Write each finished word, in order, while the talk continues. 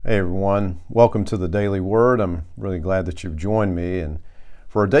Hey everyone, welcome to the Daily Word. I'm really glad that you've joined me. And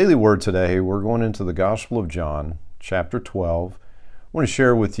for our Daily Word today, we're going into the Gospel of John, chapter 12. I want to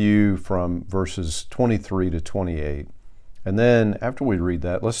share with you from verses 23 to 28. And then after we read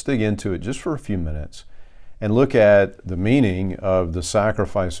that, let's dig into it just for a few minutes and look at the meaning of the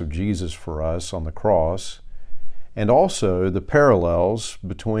sacrifice of Jesus for us on the cross, and also the parallels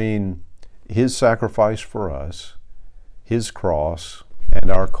between His sacrifice for us, His cross, and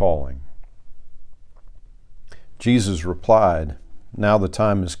our calling. Jesus replied, "Now the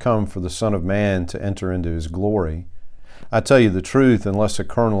time has come for the Son of Man to enter into His glory. I tell you the truth, unless a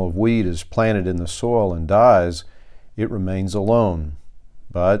kernel of wheat is planted in the soil and dies, it remains alone.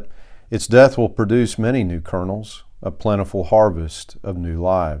 But its death will produce many new kernels, a plentiful harvest of new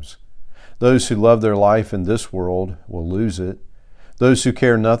lives. Those who love their life in this world will lose it. Those who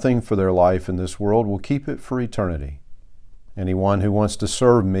care nothing for their life in this world will keep it for eternity. Anyone who wants to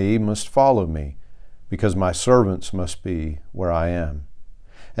serve me must follow me, because my servants must be where I am.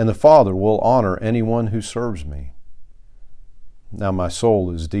 And the Father will honor anyone who serves me. Now my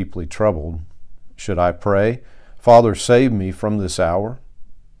soul is deeply troubled. Should I pray, 'Father, save me from this hour'?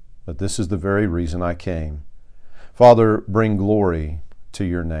 But this is the very reason I came. Father, bring glory to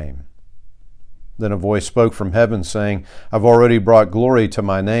your name." Then a voice spoke from heaven, saying, "I've already brought glory to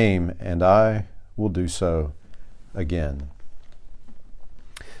my name, and I will do so again."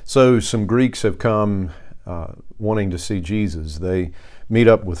 So some Greeks have come wanting to see Jesus. They meet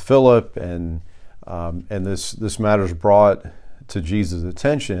up with Philip, and this matter is brought to Jesus'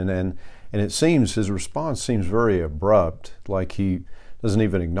 attention, and it seems his response seems very abrupt, like he doesn't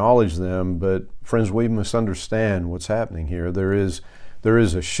even acknowledge them. But friends, we must understand what's happening here. There is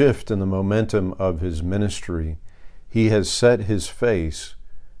a shift in the momentum of his ministry. He has set his face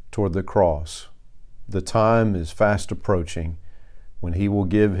toward the cross. The time is fast approaching when he will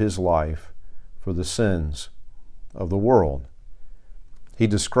give his life for the sins of the world. He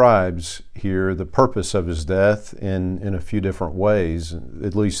describes here the purpose of his death in a few different ways,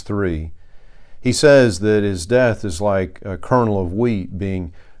 at least three. He says that his death is like a kernel of wheat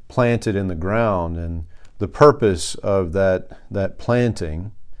being planted in the ground, and the purpose of that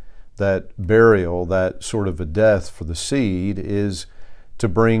planting, that burial, that sort of a death for the seed is to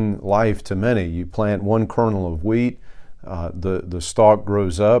bring life to many. You plant one kernel of wheat, the stalk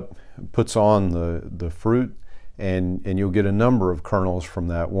grows up, puts on the fruit, and you'll get a number of kernels from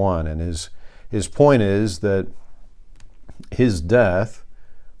that one. And his point is that his death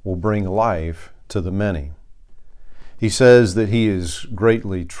will bring life to the many. He says that he is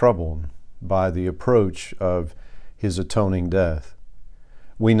greatly troubled by the approach of his atoning death.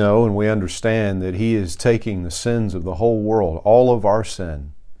 We know and we understand that he is taking the sins of the whole world, all of our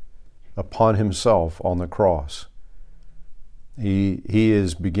sin, upon himself on the cross. He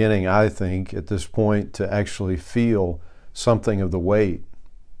is beginning, I think, at this point to actually feel something of the weight.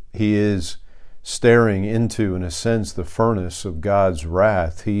 He is staring into, in a sense, the furnace of God's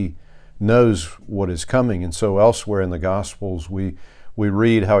wrath. He knows what is coming. And so elsewhere in the Gospels, we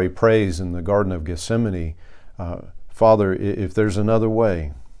read how he prays in the Garden of Gethsemane, "Father, if there's another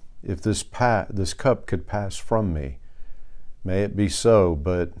way, if this cup could pass from me, may it be so,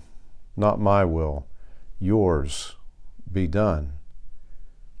 but not my will, yours be done."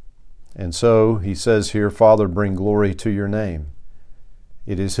 And so he says here, "Father, bring glory to your name."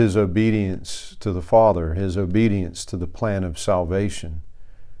 It is his obedience to the Father, his obedience to the plan of salvation.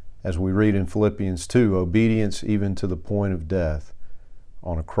 As we read in Philippians 2, obedience even to the point of death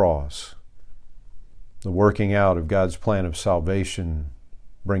on a cross. The working out of God's plan of salvation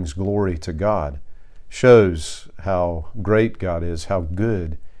brings glory to God, shows how great God is, how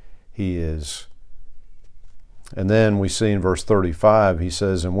good He is. And then we see in verse 35, he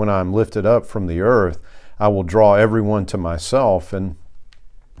says, "And when I'm lifted up from the earth, I will draw everyone to myself." And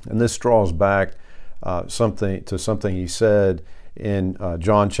this draws back something he said in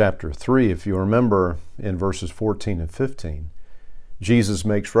John chapter 3. If you remember in verses 14 and 15, Jesus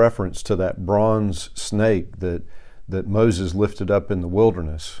makes reference to that bronze snake that Moses lifted up in the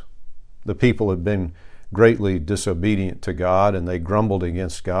wilderness. The people had been greatly disobedient to God, and they grumbled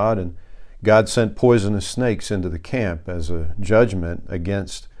against God, and God sent poisonous snakes into the camp as a judgment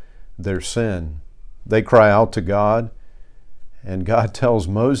against their sin. They cry out to God, and God tells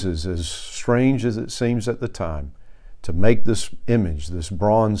Moses, as strange as it seems at the time, to make this image, this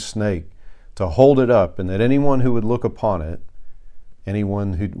bronze snake, to hold it up, and that anyone who would look upon it,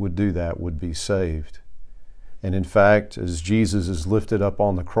 anyone who would do that would be saved. And in fact, as Jesus is lifted up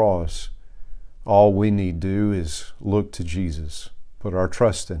on the cross, all we need do is look to Jesus, put our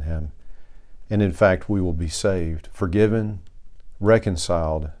trust in Him, and in fact we will be saved, forgiven,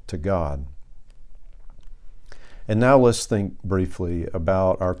 reconciled to God. And now let's think briefly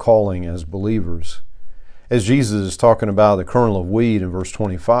about our calling as believers. As Jesus is talking about the kernel of wheat in verse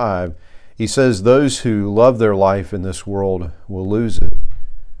 25, he says, those who love their life in this world will lose it.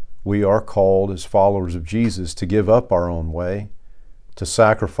 We are called as followers of Jesus to give up our own way, to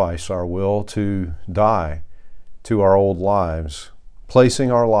sacrifice our will, to die to our old lives,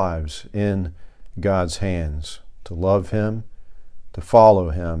 placing our lives in God's hands, to love Him, to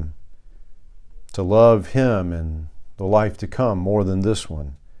follow Him, to love Him and the life to come more than this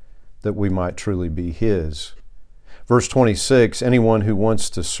one, that we might truly be His. Verse 26, anyone who wants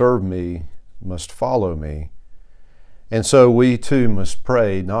to serve me must follow me. And so we too must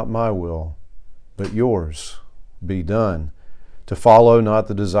pray, not my will, but yours be done. To follow not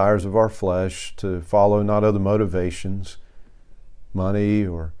the desires of our flesh, to follow not other motivations, money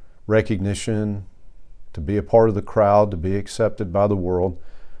or recognition, to be a part of the crowd, to be accepted by the world,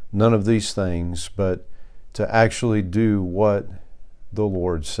 none of these things, but to actually do what the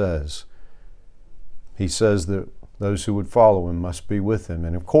Lord says. He says that those who would follow Him must be with Him.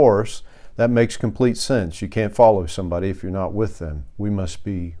 And of course, that makes complete sense. You can't follow somebody if you're not with them. We must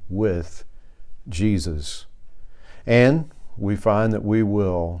be with Jesus. And we find that we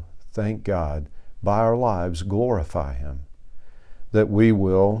will, thank God, by our lives glorify Him. That we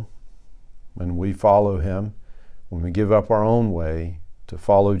will, when we follow Him, when we give up our own way to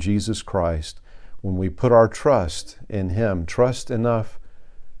follow Jesus Christ, when we put our trust in Him, trust enough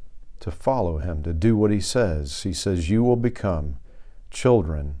to follow Him, to do what He says. He says, you will become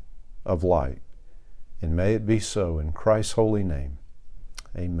children of light. And may it be so in Christ's holy name.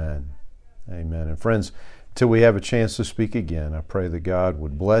 Amen. Amen. And friends, till we have a chance to speak again, I pray that God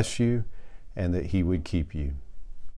would bless you and that He would keep you.